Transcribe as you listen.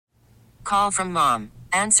call from mom.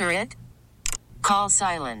 Answer it. Call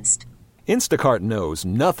silenced. Instacart knows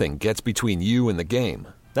nothing gets between you and the game.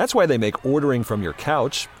 That's why they make ordering from your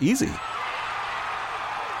couch easy.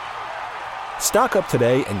 Stock up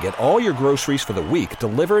today and get all your groceries for the week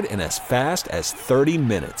delivered in as fast as 30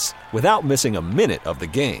 minutes without missing a minute of the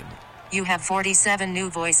game. You have 47 new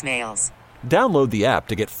voicemails. Download the app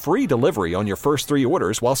to get free delivery on your first 3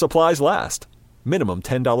 orders while supplies last. Minimum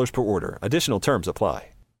 $10 per order. Additional terms apply.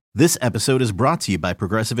 This episode is brought to you by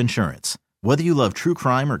Progressive Insurance. Whether you love true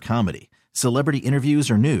crime or comedy, celebrity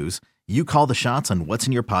interviews or news, you call the shots on what's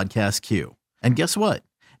in your podcast queue. And guess what?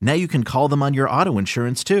 Now you can call them on your auto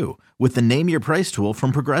insurance too with the Name Your Price tool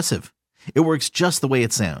from Progressive. It works just the way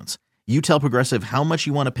it sounds. You tell Progressive how much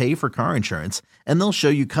you want to pay for car insurance, and they'll show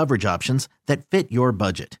you coverage options that fit your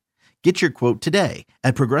budget. Get your quote today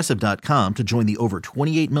at Progressive.com to join the over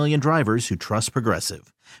 28 million drivers who trust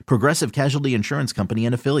Progressive. Progressive Casualty Insurance Company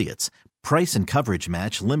and Affiliates. Price and coverage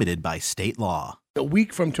match limited by state law. A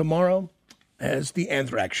week from tomorrow as the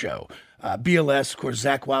Anthrax show. BLS, of course,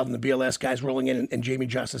 Zach Wild and the BLS guys rolling in, and Jamie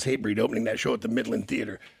Justice Hatebreed opening that show at the Midland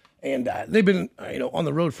Theater. And they've been on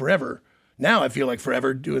the road forever. Now I feel like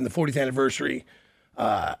forever, doing the 40th anniversary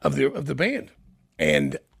of the band.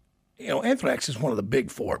 And Anthrax is one of the big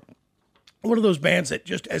four. One of those bands that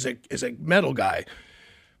just as a metal guy,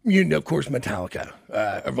 of course, Metallica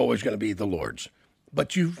are always going to be the Lords.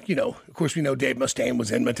 But of course, we know Dave Mustaine was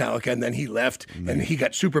in Metallica, and then he left, and he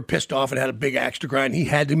got super pissed off and had a big axe to grind. He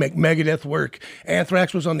had to make Megadeth work.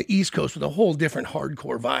 Anthrax was on the East Coast with a whole different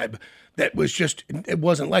hardcore vibe that was just, it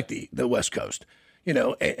wasn't like the West Coast, and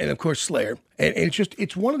of course Slayer. And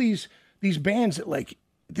it's one of these bands that,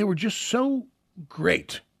 they were just so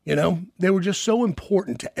great, they were just so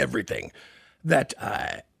important to everything that,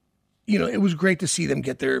 it was great to see them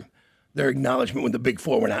get their acknowledgement when the Big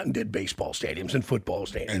Four went out and did baseball stadiums and football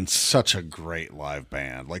stadiums. And such a great live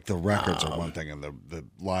band. Like, the records are one thing, and the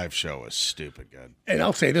live show is stupid good. And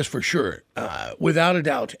I'll say this for sure, without a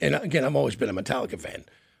doubt, and again, I've always been a Metallica fan,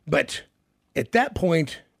 but at that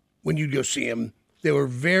point, when you'd go see them, they were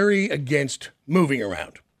very against moving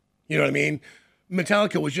around. You know what I mean?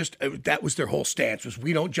 Metallica was just, that was their whole stance, was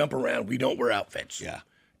we don't jump around, we don't wear outfits. Yeah.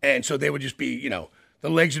 And so they would just be, the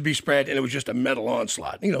legs would be spread, and it was just a metal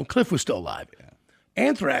onslaught. Cliff was still alive. Yeah.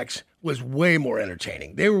 Anthrax was way more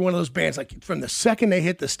entertaining. They were one of those bands, from the second they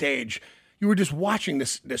hit the stage, you were just watching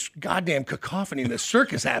this goddamn cacophony and this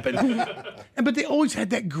circus happen. But they always had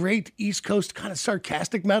that great East Coast kind of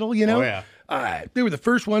sarcastic metal, Oh, yeah. They were the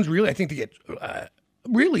first ones, really, I think, to get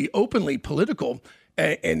really openly political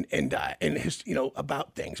and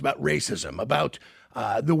about things, about racism, about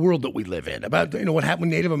the world that we live in, about what happened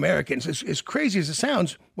with Native Americans. As crazy as it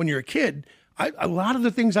sounds, when you're a kid, a lot of the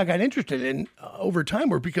things I got interested in over time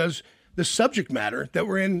were because the subject matter that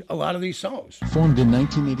were in a lot of these songs. Formed in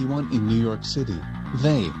 1981 in New York City,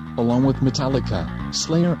 they, along with Metallica,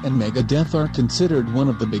 Slayer, and Megadeth, are considered one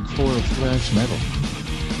of the big four of thrash metal.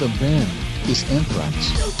 The band is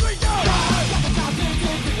Anthrax.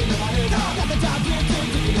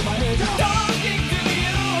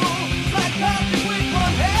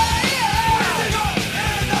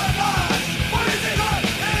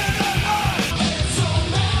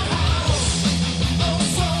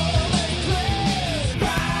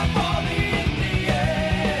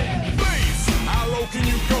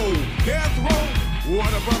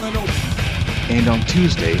 And on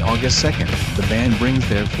Tuesday, August 2nd, the band brings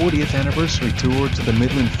their 40th anniversary tour to the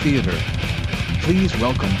Midland Theater. Please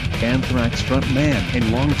welcome Anthrax frontman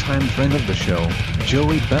and longtime friend of the show,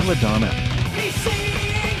 Joey Belladonna. He's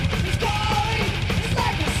singing, he's going, his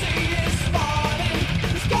legacy is falling,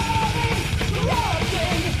 he's going,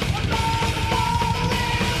 rocking,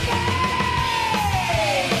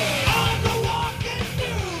 on the walking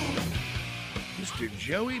through. Mr.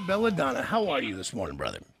 Joey Belladonna, how are you this morning,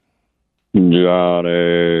 brother?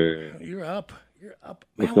 Johnny. You're up.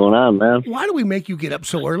 What's going on, man? Why do we make you get up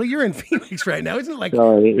so early? You're in Phoenix right now. Isn't it like...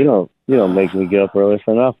 No, you don't make me get up early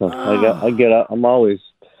for nothing. I get up. I'm always...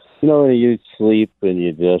 when you sleep and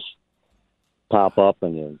you just pop up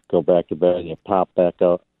and you go back to bed and you pop back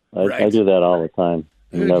up. I do that all the time.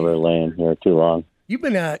 I'm never laying here too long. You've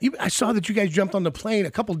been... I saw that you guys jumped on the plane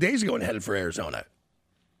a couple days ago and headed for Arizona.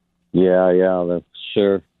 Yeah, that's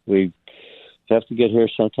sure. We have to get here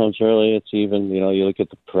sometimes early. It's even, you look at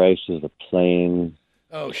the prices of the plane.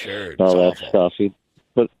 Oh, sure. All that stuff.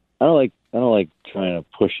 But I don't like trying to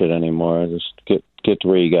push it anymore. Just get to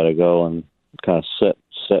where you got to go and kind of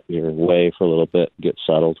set your way for a little bit, get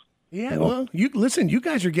settled. Yeah, well, you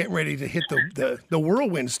guys are getting ready to hit the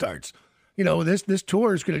whirlwind starts. This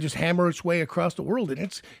tour is going to just hammer its way across the world, and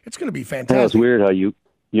it's going to be fantastic. It's weird how you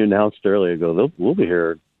you announced earlier, we'll be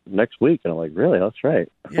here next week. And I'm like, really? That's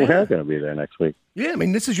right. Yeah. We are going to be there next week. Yeah, I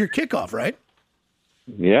mean, this is your kickoff, right?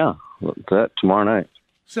 Yeah, that tomorrow night.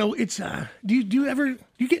 So it's do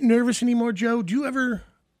you get nervous anymore, Joe? Do you ever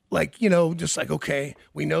just like, okay,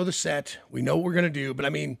 we know the set, we know what we're gonna do, but I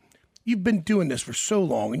mean, you've been doing this for so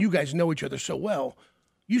long and you guys know each other so well.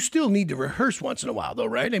 You still need to rehearse once in a while though,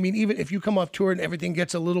 right? I mean, even if you come off tour and everything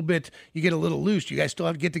gets you get a little loose, do you guys still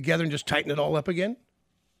have to get together and just tighten it all up again?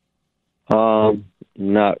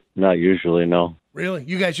 Not usually, no. Really?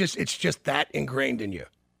 You guys it's just that ingrained in you.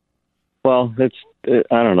 Well, I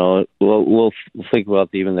don't know. We'll think about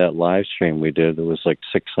even that live stream we did. It was like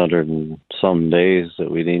 600 and some days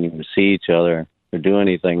that we didn't even see each other or do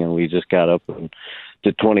anything, and we just got up and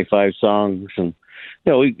did 25 songs. And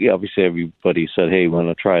obviously everybody said, "Hey, we want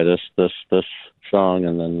to try this song,"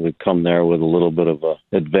 and then we'd come there with a little bit of a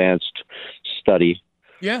advanced study.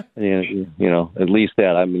 Yeah. And, at least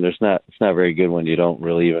that. I mean, it's not very good when you don't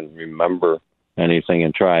really even remember anything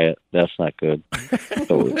and try it. That's not good.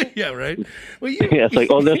 So, yeah, right. Well, yeah, it's like,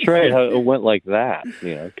 oh, that's right. It went like that.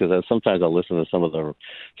 Because sometimes I'll listen to some of the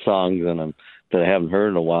songs that I haven't heard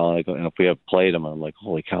in a while, and if we have played them, I'm like,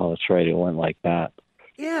 holy cow, that's right. It went like that.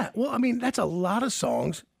 Yeah, well, I mean, that's a lot of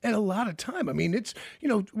songs and a lot of time. I mean, it's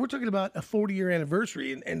we're talking about a 40-year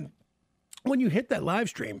anniversary, and when you hit that live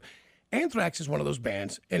stream, Anthrax is one of those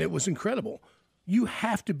bands, and it was incredible. You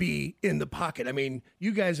have to be in the pocket. I mean,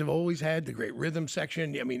 you guys have always had the great rhythm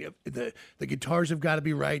section. I mean, the guitars have got to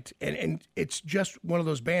be right, and it's just one of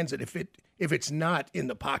those bands that if it's not in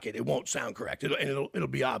the pocket, it won't sound correct. It'll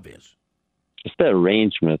be obvious. It's the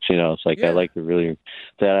arrangements, It's like I like to really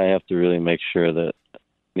I have to really make sure that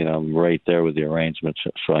I'm right there with the arrangements,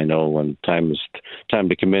 so I know when time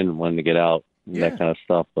to come in and when to get out, and that kind of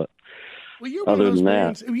stuff. But well, you're one of those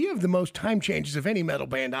bands. You have the most time changes of any metal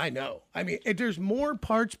band I know. I mean, there's more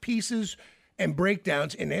parts, pieces, and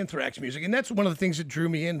breakdowns in Anthrax music, and that's one of the things that drew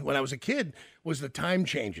me in when I was a kid was the time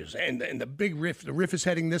changes and the big riff. The riff is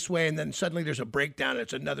heading this way, and then suddenly there's a breakdown. And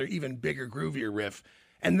it's another even bigger, groovier riff,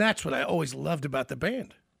 and that's what I always loved about the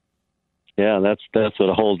band. Yeah, that's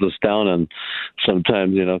what holds us down, and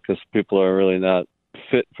sometimes because people are really not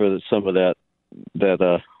fit for some of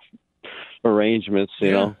that arrangements,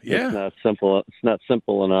 Yeah. It's not simple. It's not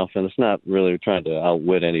simple enough, and it's not really trying to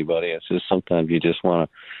outwit anybody. It's just sometimes you just want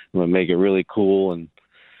to make it really cool and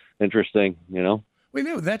interesting,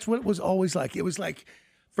 Well, that's what it was always like. It was like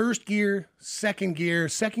first gear, second gear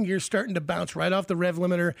starting to bounce right off the rev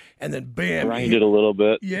limiter, and then bam, grind it a little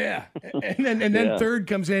bit. Yeah, and then third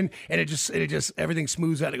comes in, and it just everything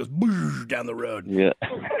smooths out. It goes boosh down the road. Yeah,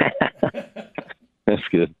 that's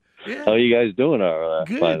good. Yeah. How are you guys doing all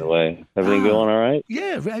right, by the way? Everything going all right?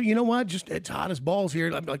 Yeah, you know what? Just it's hot as balls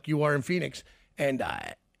here, like you are in Phoenix. And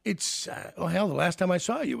it's, the last time I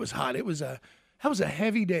saw you was hot. That was a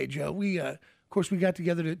heavy day, Joe. We, of course, we got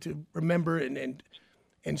together to remember and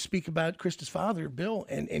speak about Krista's father, Bill.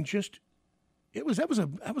 And just, it was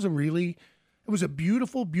a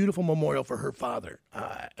beautiful, beautiful memorial for her father.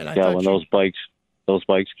 And I thought when those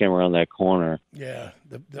bikes came around that corner. Yeah.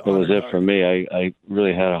 That was it for me. I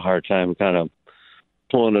really had a hard time kind of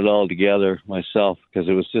pulling it all together myself because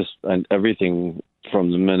it was just everything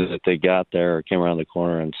from the minute that they got there or came around the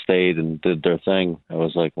corner and stayed and did their thing. I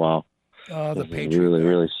was like, wow. Oh, the Patriot. Really,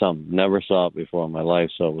 really something. Never saw it before in my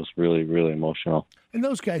life, so it was really, really emotional. And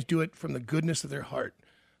those guys do it from the goodness of their heart.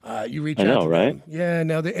 You reach out to right? them. Yeah,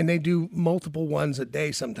 no, and they do multiple ones a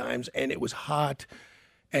day sometimes, and it was hot.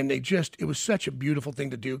 And it was such a beautiful thing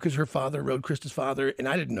to do because her father rode Krista's father, and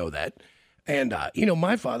I didn't know that. And,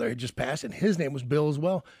 my father had just passed, and his name was Bill as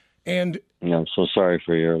well. And I'm so sorry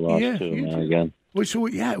for your loss, too, man, again. Well, so,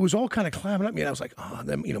 it was all kind of climbing up me. And I was like,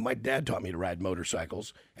 my dad taught me to ride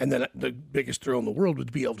motorcycles. And then the biggest thrill in the world was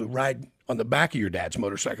to be able to ride on the back of your dad's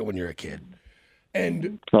motorcycle when you're a kid.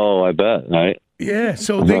 And oh, I bet, right? Yeah,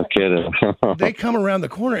 so they come around the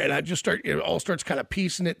corner, and I just it all starts kind of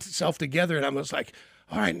piecing itself together, and I was like,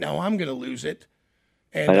 all right, now I'm going to lose it.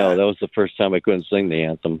 And, I know that was the first time I couldn't sing the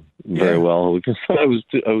anthem very well because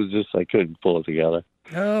I couldn't pull it together.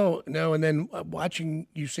 No, and then watching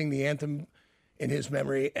you sing the anthem in his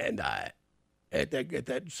memory, and at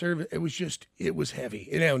that service, it was heavy.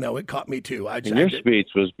 No, it caught me too. Your speech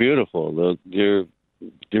was beautiful. You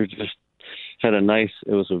just had it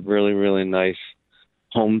was a really, really nice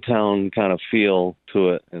hometown kind of feel to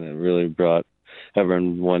it, and it really brought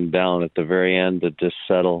everyone down at the very end to just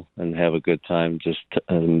settle and have a good time, just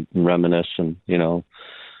reminisce, and Yeah,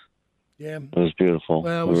 it was beautiful.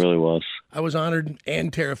 Well, it really was. I was honored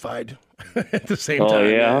and terrified at the same Oh time.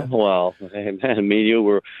 yeah, well, hey, man, me and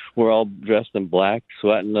you we're all dressed in black,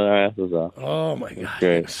 sweating our asses off. Oh my God,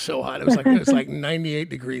 great. it was so hot. It was like 98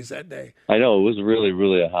 degrees that day. I know it was really,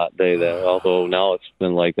 really a hot day there. Although now it's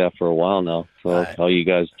been like that for a while now. So how you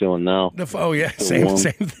guys doing now? Oh yeah, Still warm?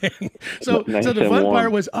 same thing. So Nice so the and fun warm.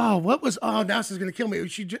 part was now this is gonna kill me.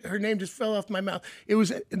 Her name just fell off my mouth. It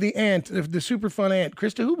was the aunt, the super fun aunt,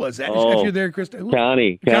 Krista. Who was that? Oh, if you're there, Krista. Who?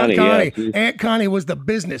 Connie. Connie. Yeah. Aunt Connie was the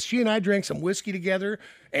business. She and I drank some whiskey together,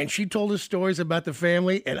 and she told us stories about the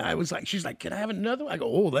family. And I was like, she's like, "Can I have another one?" I go,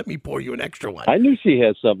 "Oh, let me pour you an extra one." I knew she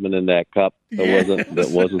had something in that cup that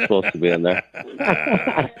wasn't supposed to be in there.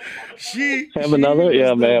 She Have another? was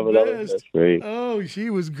Yeah, may the have another. best. That's great. Oh, she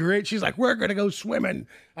was great. She's like, "We're gonna go swimming."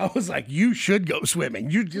 I was like, "You should go swimming.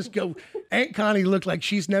 You just go." Aunt Connie looked like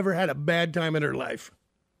she's never had a bad time in her life.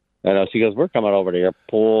 I know. She goes, "We're coming over to your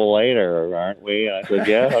pool later, aren't we?" And I said,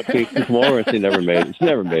 "Yeah, okay, come over." And she never made it. She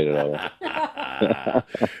never made it over.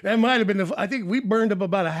 That might have been. I think we burned up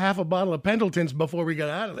about a half a bottle of Pendletons before we got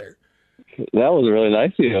out of there. That was really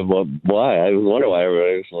nice of you. But why? I was wondering why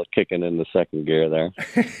everybody was kicking in the second gear there.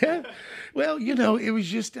 Well, it was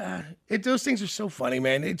just those things are so funny,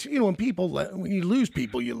 man. It's when you lose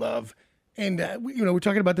people you love, and we're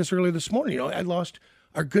talking about this earlier this morning. I lost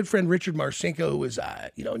our good friend Richard Marcinko, who was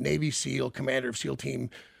Navy SEAL, commander of SEAL Team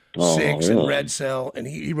 6 and really? Red Cell, and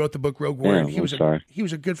he wrote the book Rogue Warrior. Yeah, and he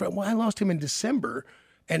was a good friend. Well, I lost him in December,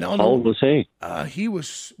 and How old was he? he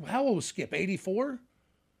was how old was Skip? 84,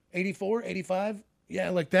 85. Yeah,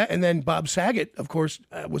 like that. And then Bob Saget, of course,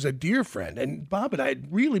 was a dear friend. And Bob and I had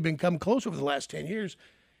really become close over the last 10 years.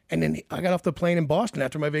 And then I got off the plane in Boston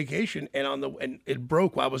after my vacation, and it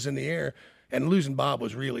broke while I was in the air. And losing Bob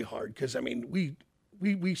was really hard because,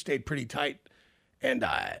 we stayed pretty tight. And,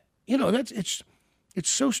 it's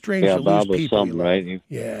so strange Yeah, to Bob lose was people. something, right?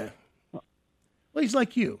 Yeah. Well, he's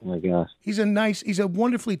like you. Oh my gosh. He's a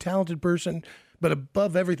wonderfully talented person, but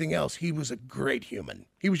above everything else, he was a great human.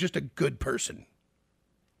 He was just a good person.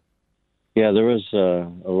 Yeah, there was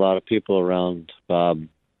a lot of people around Bob,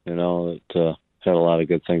 that had a lot of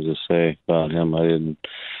good things to say about him. I didn't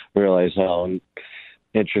realize how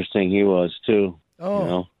interesting he was, too.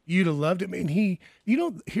 Oh, you'd have loved him. And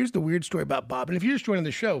here's the weird story about Bob. And if you're just joining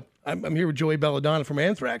the show, I'm here with Joey Belladonna from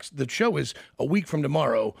Anthrax. The show is a week from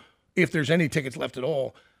tomorrow, if there's any tickets left at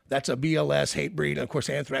all. That's a BLS, Hatebreed, and of course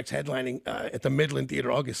Anthrax headlining at the Midland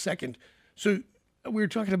Theater August 2nd. So we were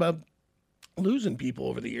talking about losing people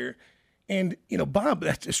over the year. And, Bob,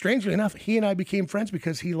 strangely enough, he and I became friends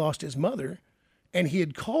because he lost his mother. And he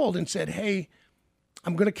had called and said, "Hey,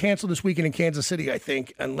 I'm going to cancel this weekend in Kansas City, I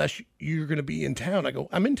think, unless you're going to be in town." I go,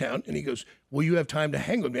 "I'm in town." And he goes, "Will you have time to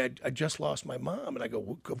hang with me? I just lost my mom." And I go,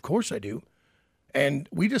 "Well, of course I do." And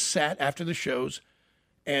we just sat after the shows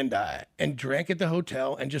and drank at the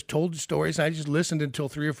hotel and just told stories. And I just listened until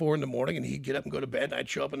 3 or 4 in the morning, and he'd get up and go to bed. And I'd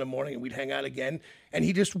show up in the morning, and we'd hang out again. And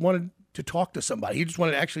he just wanted to talk to somebody. He just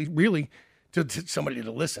wanted actually really to somebody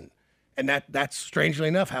to listen. And that's strangely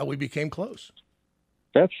enough how we became close.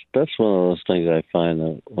 That's one of those things I find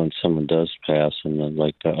that when someone does pass, and then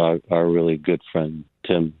like our really good friend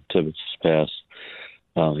Tim Tibbetts passed,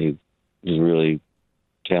 he's a really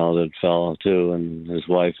talented fellow too, and his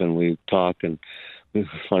wife, and we talk, and it was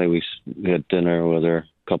funny. We had dinner with her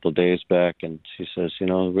a couple of days back, and she says,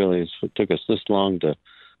 really it took us this long to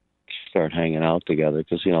start hanging out together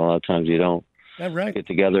because a lot of times you don't get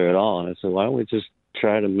together at all. And I said, why don't we just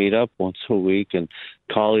try to meet up once a week and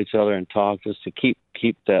call each other and talk just to keep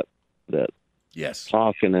that yes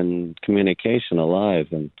talking and communication alive.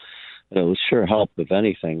 And it will sure help if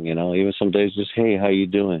anything, even some days just, hey, how you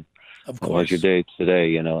doing? Of How's course. your day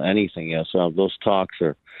today? Anything. Yeah. So those talks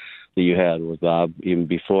that you had with Bob, even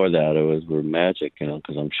before that, were magic,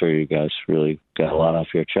 because I'm sure you guys really got a lot off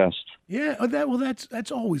your chest. Yeah.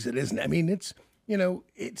 That's always it, isn't it?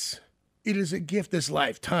 It is a gift, this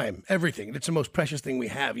lifetime, everything. It's the most precious thing we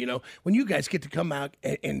have. When you guys get to come out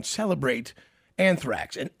and celebrate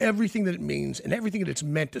Anthrax and everything that it means and everything that it's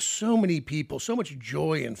meant to so many people, so much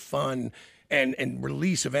joy and fun and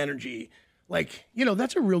release of energy.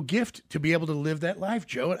 That's a real gift to be able to live that life,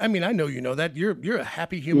 Joe. I mean, I know you know that. You're a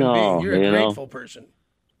happy human being. You're a grateful person.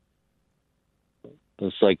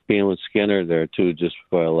 It's like being with Skinner there, too, just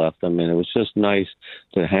before I left. I mean, it was just nice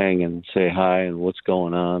to hang and say hi and what's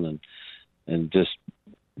going on and just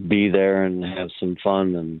be there and have some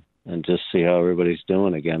fun and just see how everybody's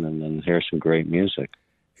doing again and then hear some great music.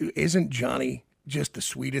 Isn't Johnny just the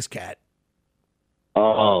sweetest cat?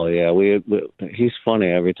 Oh, yeah. He's funny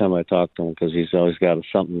every time I talk to him because he's always got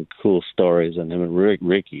something cool stories. And him and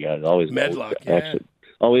Ricky, I always Medlock, actually,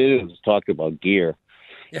 all we did was talk about gear.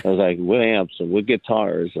 Yeah. I was like, with amps and with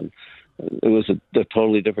guitars and it was a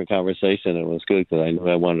totally different conversation. It was good because I knew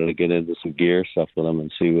I wanted to get into some gear stuff with him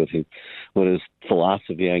and see what his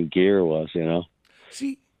philosophy on gear was.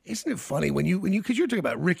 See, isn't it funny when you because you're talking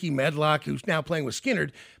about Ricky Medlock, who's now playing with Skinner,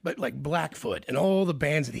 but like Blackfoot and all the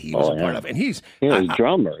bands that he was a part of, and he's a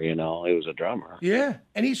drummer. He was a drummer. Yeah,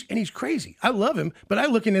 and he's crazy. I love him, but I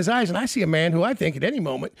look in his eyes and I see a man who I think at any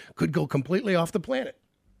moment could go completely off the planet.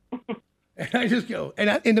 And I just go,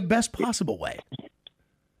 in the best possible way.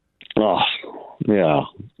 Oh, yeah.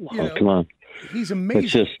 Come on. He's amazing.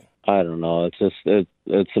 It's just, I don't know.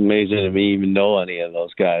 It's amazing to me even know any of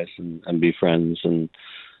those guys and be friends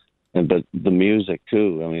but the music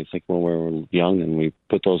too. I mean, it's like when we were young and we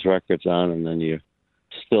put those records on, and then you're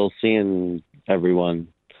still seeing everyone,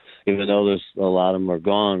 even though there's a lot of them are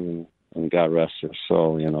gone, and God rest their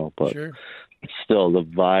soul, but sure. Still the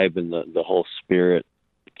vibe and the whole spirit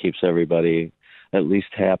keeps everybody at least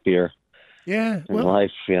happier. Yeah, in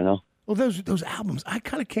life. Well, those albums, I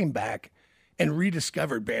kind of came back and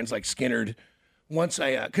rediscovered bands like Skinner once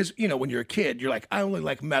because when you're a kid, you're like, I only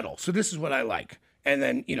like metal, so this is what I like. And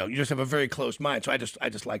then, you just have a very closed mind. So I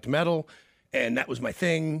just liked metal, and that was my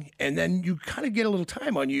thing. And then you kind of get a little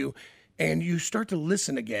time on you, and you start to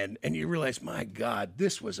listen again, and you realize, my God,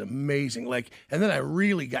 this was amazing. And then I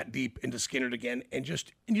really got deep into Skinner again, and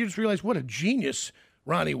you just realize what a genius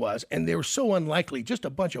Ronnie was. And they were so unlikely, just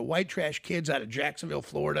a bunch of white trash kids out of Jacksonville,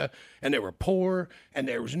 Florida, and they were poor, and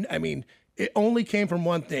it only came from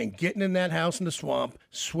one thing: getting in that house in the swamp,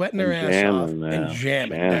 sweating their ass off, and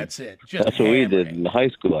jamming. That's it. That's what we did in high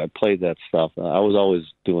school. I played that stuff. I was always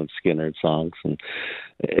doing Skinner songs, and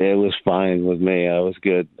it was fine with me. I was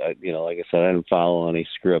good. Like I said, I didn't follow any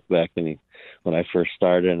script back when I first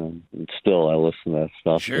started, and still I listen to that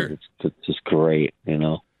stuff. Sure. It's just great. I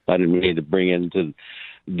didn't mean to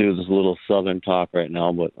do this little Southern talk right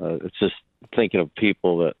now, but it's just thinking of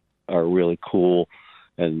people that are really cool.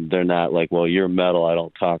 And they're not like, well, you're metal, I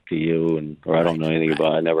don't talk to you, or I don't know anything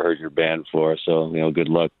about it. I never heard your band before, so, good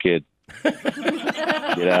luck, kid.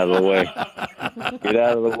 Get out of the way. Get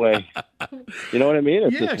out of the way. You know what I mean?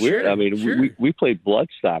 It's just weird. I mean, sure. we played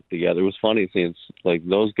Bloodstock together. It was funny seeing,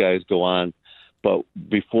 those guys go on. But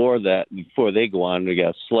before they go on, we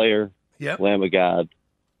got Slayer, Lamb of God,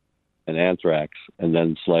 and Anthrax, and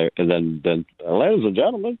then Slayer, and then ladies and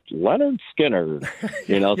gentlemen, Leonard Skinner.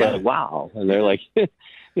 So like, wow. And they're like,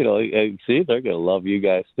 see, they're gonna love you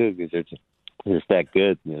guys too because they're just that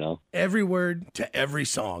good. Every word to every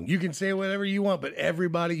song. You can say whatever you want, but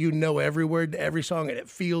everybody, every word to every song, and it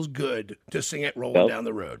feels good to sing it rolling down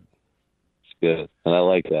the road. It's good, and I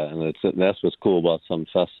like that, and that's what's cool about some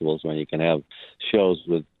festivals when you can have shows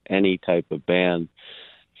with any type of band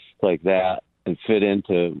like that. And fit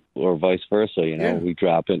into, or vice versa, we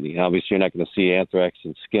drop in. Obviously, you're not going to see Anthrax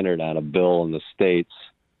and Skinner on a bill in the States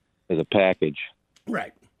as a package.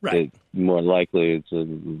 Right. More likely, it's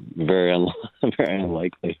very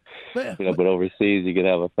unlikely. But overseas, you could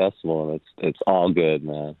have a festival, and it's all good,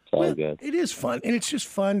 man. It's all good. It is fun, and it's just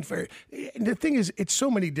fun. The thing is, it's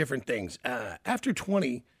so many different things. After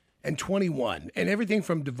 20 and 21, and everything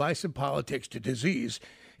from divisive politics to disease,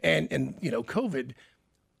 and COVID.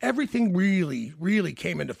 Everything really, really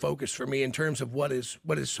came into focus for me in terms of what is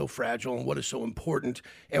so fragile and what is so important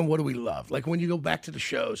and what do we love. Like when you go back to the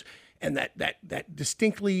shows and that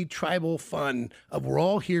distinctly tribal fun of we're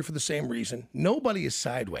all here for the same reason. Nobody is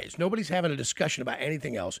sideways. Nobody's having a discussion about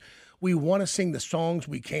anything else. We want to sing the songs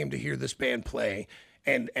we came to hear this band play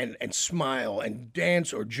and smile and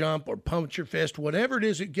dance or jump or punch your fist, whatever it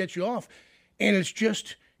is that gets you off. And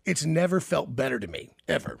it's never felt better to me,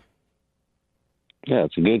 ever. Yeah,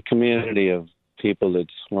 it's a good community of people that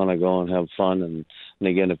just want to go and have fun. And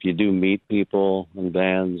again, if you do meet people and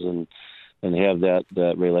bands and have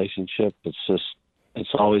that relationship,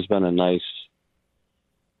 it's always been a nice,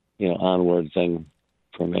 onward thing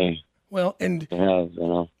for me. Well, and to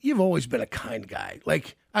have, you've always been a kind guy.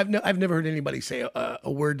 Like I've never heard anybody say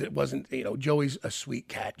a word that wasn't, Joey's a sweet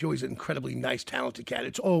cat. Joey's an incredibly nice, talented cat.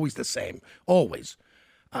 It's always the same, always.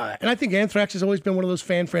 And I think Anthrax has always been one of those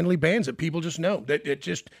fan-friendly bands that people just know that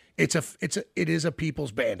it is a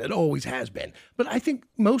people's band. It always has been. But I think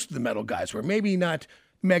most of the metal guys were maybe not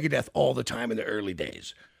Megadeth all the time in the early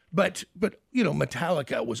days, but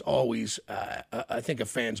Metallica was always I think a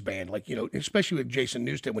fan's band. Like especially with Jason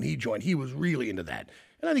Newsted when he joined, he was really into that.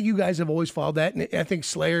 And I think you guys have always followed that. And I think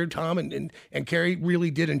Slayer, Tom, and Kerry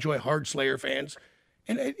really did enjoy hard Slayer fans.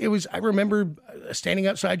 And I remember standing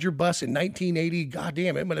outside your bus in 1980.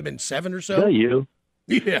 Goddamn, it might have been 7 or so. Is that you?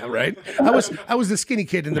 Yeah, right. I was the skinny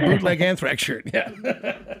kid in the bootleg Anthrax shirt. Yeah.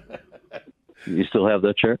 You still have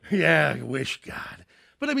that shirt? Yeah, I wish, God.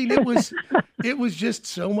 But I mean, it was just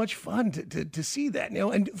so much fun to see that,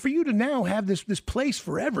 and for you to now have this place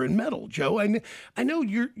forever in metal, Joe. I know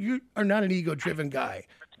you are not an ego-driven guy,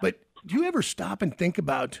 but do you ever stop and think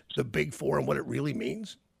about the Big Four and what it really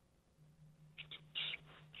means?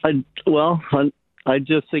 I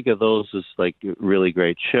just think of those as like really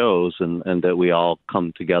great shows, and that we all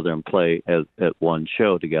come together and play at one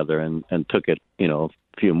show together, and took it, a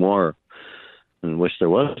few more, and wish there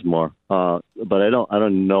was more. But I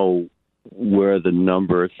don't know where the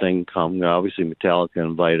number thing comes. Obviously, Metallica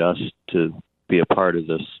invite us to be a part of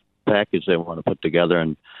this package they want to put together,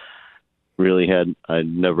 and really I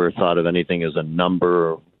never thought of anything as a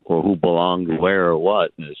number or who belonged where or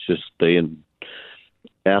what. It's just they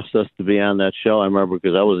asked us to be on that show. I remember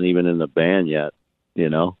because I wasn't even in the band yet,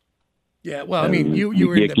 Yeah, well, I mean, you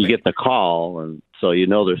were in the you get the call, and so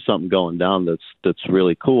there's something going down that's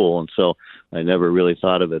really cool, and so I never really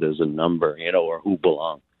thought of it as a number, or who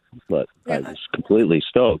belonged. But I was completely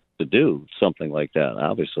stoked to do something like that.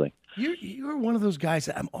 Obviously, you're one of those guys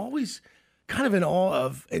that I'm always kind of in awe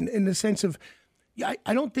of, in the sense of,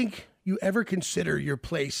 I don't think you ever consider your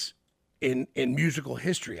place in musical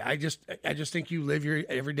history. I just think you live your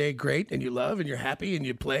everyday great, and you love, and you're happy, and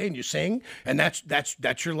you play, and you sing, and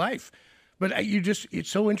that's your life. But it's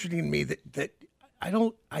so interesting to me that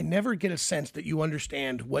I never get a sense that you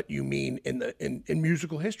understand what you mean in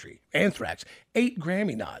musical history. Anthrax, 8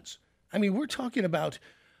 Grammy nods. I mean, we're talking about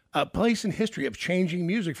a place in history of changing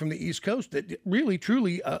music from the East Coast that really,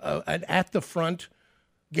 truly, an at the front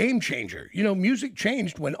game changer. Music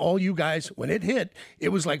changed when it hit, it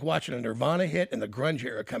was like watching a Nirvana hit and the grunge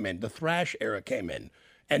era come in, the thrash era came in,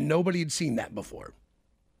 and nobody had seen that before.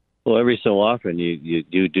 Well, every so often you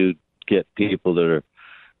do get people that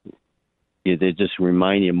they just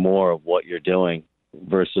remind you more of what you're doing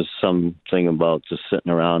versus something about just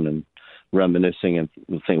sitting around and reminiscing and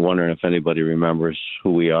wondering if anybody remembers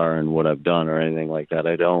who we are and what I've done or anything like that.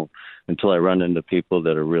 I don't, until I run into people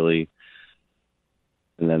that are really.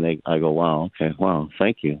 And then I go, wow, okay, wow,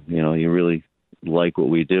 thank you. You really like what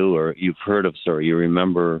we do, or you've heard of us, or you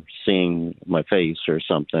remember seeing my face or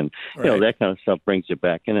something. Right. That kind of stuff brings you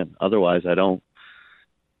back in it. Otherwise, I don't.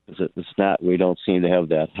 It's not. We don't seem to have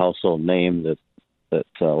that household name that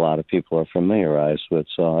a lot of people are familiarized with.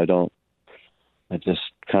 So I don't. I just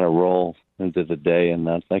kind of roll into the day and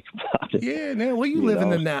not think about it. Yeah, no. Well, you live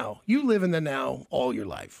in the now. You live in the now all your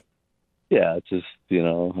life. Yeah, it's just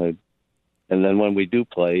and then when we do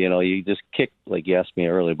play, you just kick, like you asked me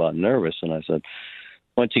earlier about nervous, and I said,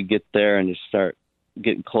 once you get there and you start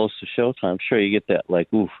getting close to showtime, sure, you get that,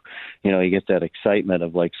 like, oof, you get that excitement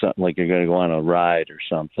of, like, something like you're going to go on a ride or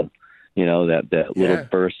something, that little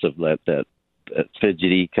burst of that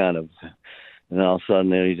fidgety kind of, and all of a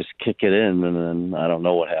sudden you just kick it in, and then I don't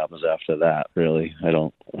know what happens after that, really. I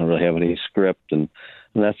don't really have any script, and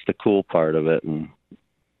that's the cool part of it, and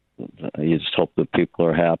you just hope that people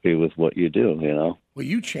are happy with what you do, Well,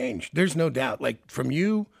 you changed. There's no doubt. Like, from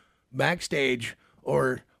you backstage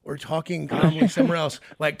or talking calmly somewhere else,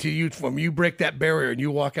 like to you, from you break that barrier and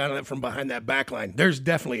you walk out of it from behind that back line, there's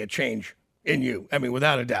definitely a change in you. I mean,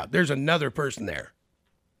 without a doubt. There's another person there.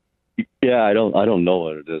 Yeah, I don't know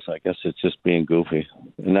what it is. I guess it's just being goofy.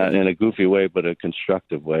 Not in a goofy way, but a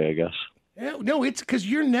constructive way, I guess. Yeah, no, it's because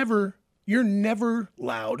you're never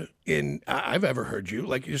loud in I've ever heard you,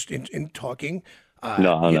 like, just in talking.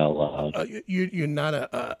 No, I'm not loud. You're not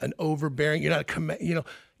an overbearing. You're not a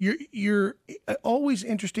you're always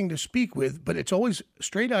interesting to speak with, but it's always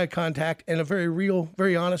straight eye contact and a very real,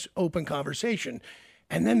 very honest, open conversation.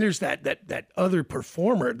 And then there's that other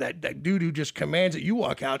performer, that dude who just commands it. You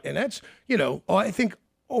walk out, and that's I think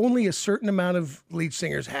only a certain amount of lead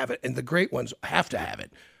singers have it, and the great ones have to have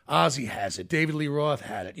it. Ozzy has it. David Lee Roth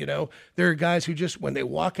had it. There are guys who just, when they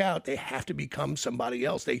walk out, they have to become somebody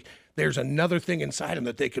else. There's another thing inside them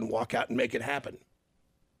that they can walk out and make it happen.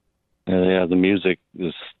 Yeah, the music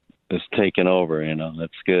is taking over.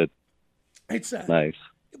 That's good. It's nice.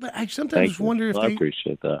 But I sometimes wonder if I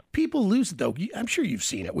appreciate that. People lose it, though. I'm sure you've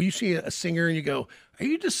seen it. Where you see a singer and you go, "Are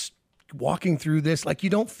you just walking through this?" Like, you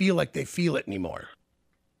don't feel like they feel it anymore.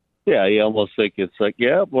 Yeah, you almost think it's like,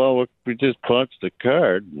 yeah, well, we just punched the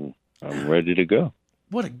card, and I'm ready to go.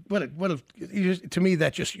 To me,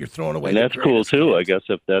 that's just, you're throwing away. And that's cool too, I guess,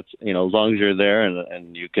 if that's, as long as you're there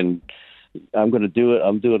and you can, I'm going to do it.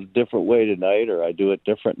 I'm doing it a different way tonight, or I do it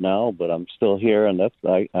different now, but I'm still here, and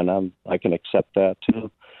I can accept that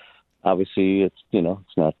too. Obviously, it's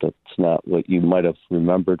it's not what you might have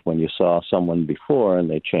remembered when you saw someone before and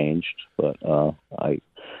they changed, but I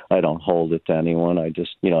I don't hold it to anyone. I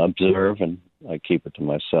just, observe, and I keep it to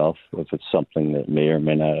myself if it's something that may or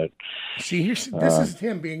may not. See, this is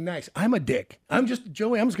him being nice. I'm a dick. I'm just,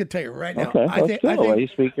 Joey, I'm just going to tell you right now. Okay, I think, well, you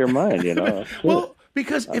speak your mind, That's well,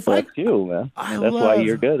 because good. if That's you, man. That's why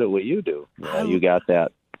you're good at what you do. You got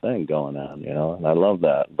that thing going on, and I love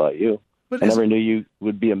that about you. But I never knew you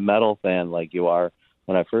would be a metal fan like you are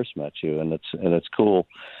when I first met you, and it's cool.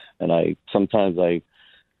 And sometimes I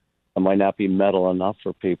might not be metal enough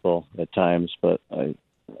for people at times, but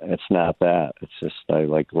it's not that. It's just I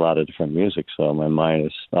like a lot of different music, so my mind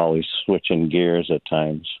is always switching gears at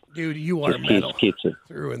times. Dude, you are Just metal keeps it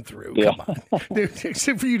through and through. Yeah. Come on. Dude,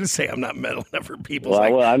 except for you to say I'm not metal enough for people.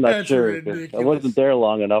 Well, I'm not that's sure. 'Cause ridiculous. I wasn't there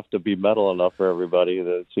long enough to be metal enough for everybody.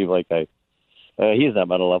 It seemed like he's not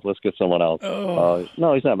metal enough. Let's get someone else. Oh.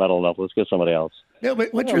 No, he's not metal enough. Let's get somebody else. No,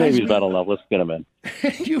 but what Maybe drives he's me... metal enough. Let's get him in.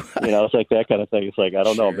 you, It's like that kind of thing. It's like, I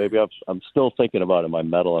don't know. Sure. Maybe I'm still thinking about, am I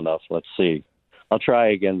metal enough? Let's see. I'll try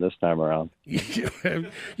again this time around. you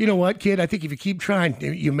know what, kid? I think if you keep trying,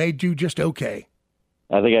 you may do just okay.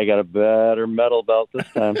 I think I got a better metal belt this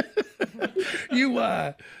time. But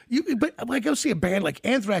when I go see a band like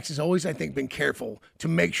Anthrax has always, I think, been careful to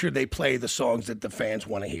make sure they play the songs that the fans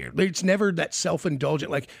want to hear. It's never that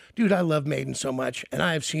self-indulgent, like, dude, I love Maiden so much, and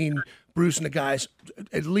I have seen Bruce and the guys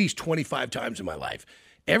at least 25 times in my life.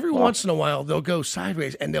 Every once in a while, they'll go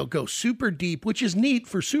sideways and they'll go super deep, which is neat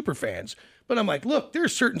for super fans. But I'm like, look, there are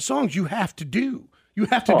certain songs you have to do. You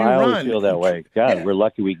have to do I Run. always feel that way. God, Yeah. we're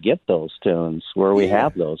lucky we get those tunes where we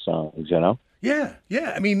have those songs, Yeah.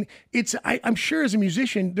 I mean, I'm sure as a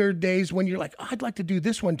musician, there are days when you're like, oh, I'd like to do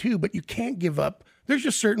this one too, but you can't give up. There's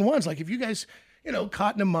just certain ones. Like if you guys,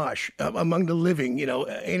 Caught in a Mosh, Among the Living,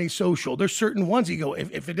 Antisocial, there's certain ones you go,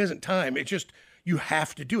 if it isn't time, it's just, you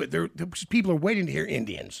have to do it. People are waiting to hear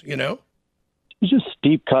Indians, It's just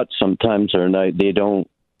deep cuts sometimes, or they don't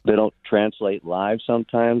translate live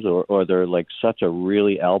sometimes, or they're like such a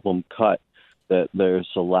really album cut that there's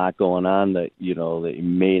a lot going on that that you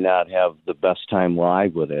may not have the best time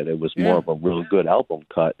live with it. It was more of a real good album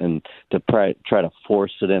cut, and to try to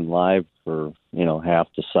force it in live for half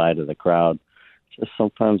the side of the crowd, just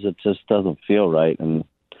sometimes it just doesn't feel right. And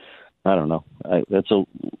I don't know. It's a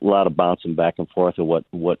lot of bouncing back and forth of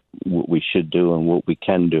what we should do and what we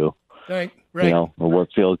can do. Right. Or what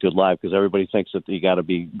feels good live, because everybody thinks that you got to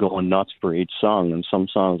be going nuts for each song, and some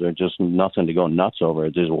songs are just nothing to go nuts over.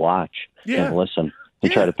 Just watch and listen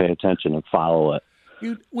and try to pay attention and follow it.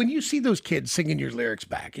 When you see those kids singing your lyrics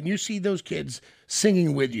back, and you see those kids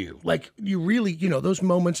singing with you, like you really, those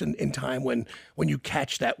moments in time when you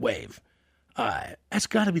catch that wave, that's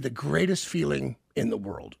got to be the greatest feeling in the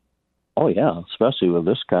world. Oh yeah, especially with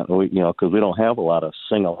this kind of, because we don't have a lot of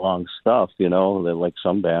sing-along stuff, that like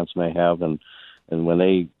some bands may have, and when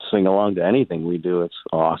they sing along to anything we do, it's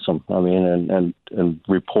awesome. I mean, and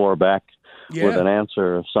rapport back with an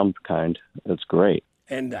answer of some kind. It's great.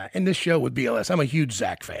 And in this show with BLS, I'm a huge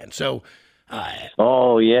Zach fan, so.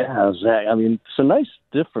 Oh yeah, Zach. I mean, it's a nice,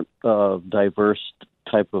 different, diverse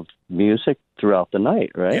type of music throughout the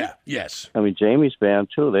night, right? Yeah. Yes. I mean, Jamie's band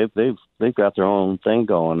too. They've got their own thing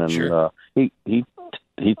going, and sure. He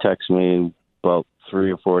texted me about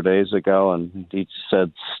 3 or 4 days ago, and he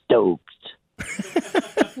said stoked.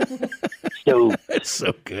 Stoked. That's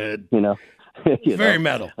so good. Very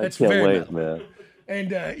metal. I That's can't very wait, metal. man.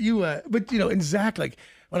 And and Zach, like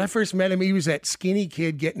when I first met him, he was that skinny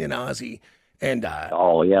kid getting in Ozzy. And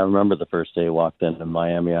oh yeah, I remember the first day he walked into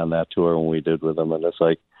Miami on that tour when we did with him, and it's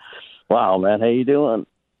like, wow, man, how you doing?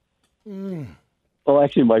 Well,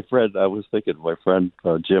 actually, my friend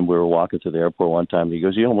Jim, we were walking to the airport one time, and he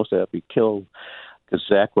goes, you almost have me killed, because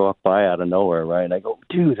Zach walked by out of nowhere, right? And I go,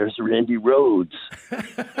 dude, there's Randy Rhoads.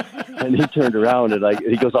 And he turned around, and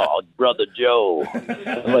he goes, oh, Brother Joe.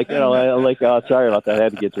 I'm like, oh, sorry about that. I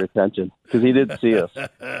had to get your attention, because he didn't see us.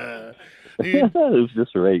 It was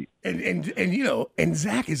just great. And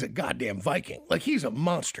Zach is a goddamn Viking. Like, he's a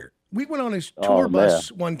monster. We went on his tour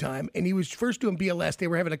bus one time, and he was first doing BLS. They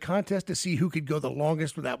were having a contest to see who could go the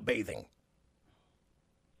longest without bathing.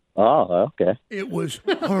 Oh, okay. It was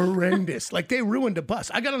horrendous. Like, they ruined the bus.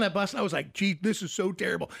 I got on that bus, and I was like, gee, this is so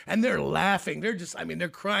terrible. And they're laughing. They're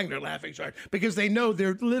crying. They're laughing so hard because they know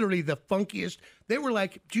they're literally the funkiest. They were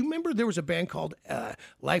like, do you remember there was a band called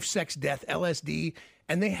Life, Sex, Death, LSD?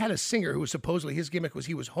 And they had a singer who was supposedly, his gimmick was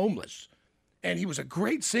he was homeless. And he was a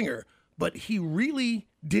great singer, but he really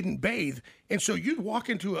didn't bathe. And so you'd walk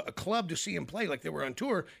into a club to see him play like they were on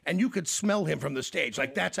tour, and you could smell him from the stage.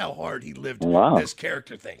 Like, that's how hard he lived this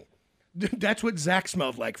character thing. That's what Zach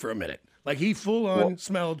smelled like for a minute. Like, he full on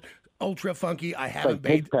smelled ultra funky. I haven't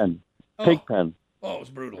bathed. Pigpen. Oh, it was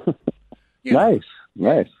brutal. Nice.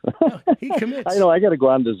 Nice. He commits. I know. I got to go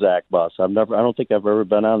on the Zach bus. I don't think I've ever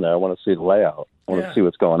been on there. I want to see the layout. I want to see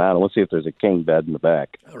what's going on. I want to see if there's a king bed in the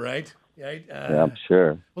back. All right. Yeah, I'm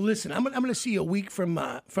sure. Well, listen, I'm going to see you a week from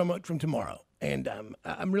tomorrow, and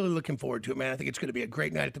I'm really looking forward to it, man. I think it's going to be a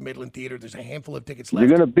great night at the Midland Theater. There's a handful of tickets left.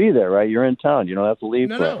 You're going to be there, right? You're in town. You don't have to leave.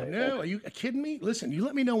 No. Are you kidding me? Listen, you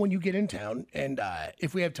let me know when you get in town, and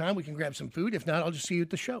if we have time, we can grab some food. If not, I'll just see you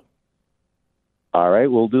at the show. All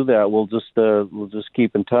right, we'll do that. We'll just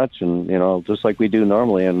keep in touch, and just like we do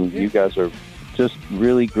normally. And you guys are just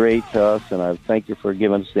really great to us, and I thank you for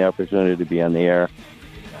giving us the opportunity to be on the air.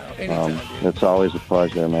 It's always a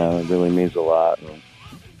pleasure, man. It really means a lot.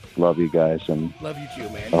 Love you guys, and love you too,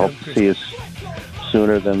 man. I hope to see you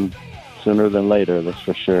sooner than later. That's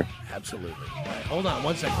for sure. Absolutely. All right, hold on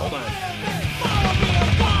one second. Hold on.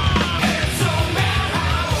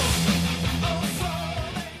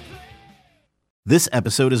 This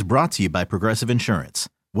episode is brought to you by Progressive Insurance.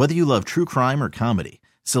 Whether you love true crime or comedy,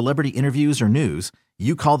 celebrity interviews or news,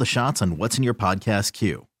 you call the shots on what's in your podcast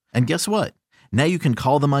queue. And guess what? Now you can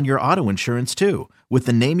call them on your auto insurance too with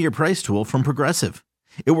the Name Your Price tool from Progressive.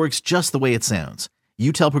 It works just the way it sounds.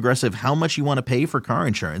 You tell Progressive how much you want to pay for car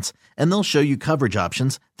insurance, and they'll show you coverage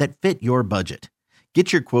options that fit your budget.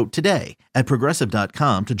 Get your quote today at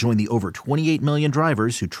Progressive.com to join the over 28 million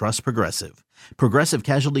drivers who trust Progressive. Progressive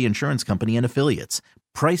Casualty Insurance Company and Affiliates.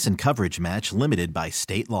 Price and coverage match limited by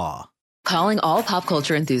state law. Calling all pop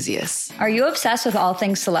culture enthusiasts. Are you obsessed with all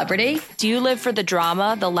things celebrity? Do you live for the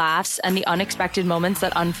drama, the laughs, and the unexpected moments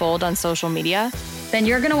that unfold on social media? Then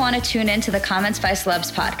you're going to want to tune in to the Comments by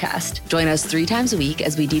Celebs podcast. Join us 3 times a week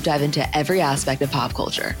as we deep dive into every aspect of pop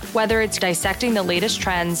culture. Whether it's dissecting the latest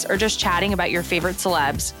trends or just chatting about your favorite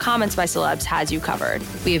celebs, Comments by Celebs has you covered.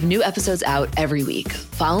 We have new episodes out every week.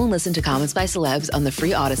 Follow and listen to Comments by Celebs on the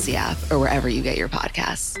free Odyssey app or wherever you get your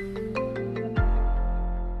podcasts.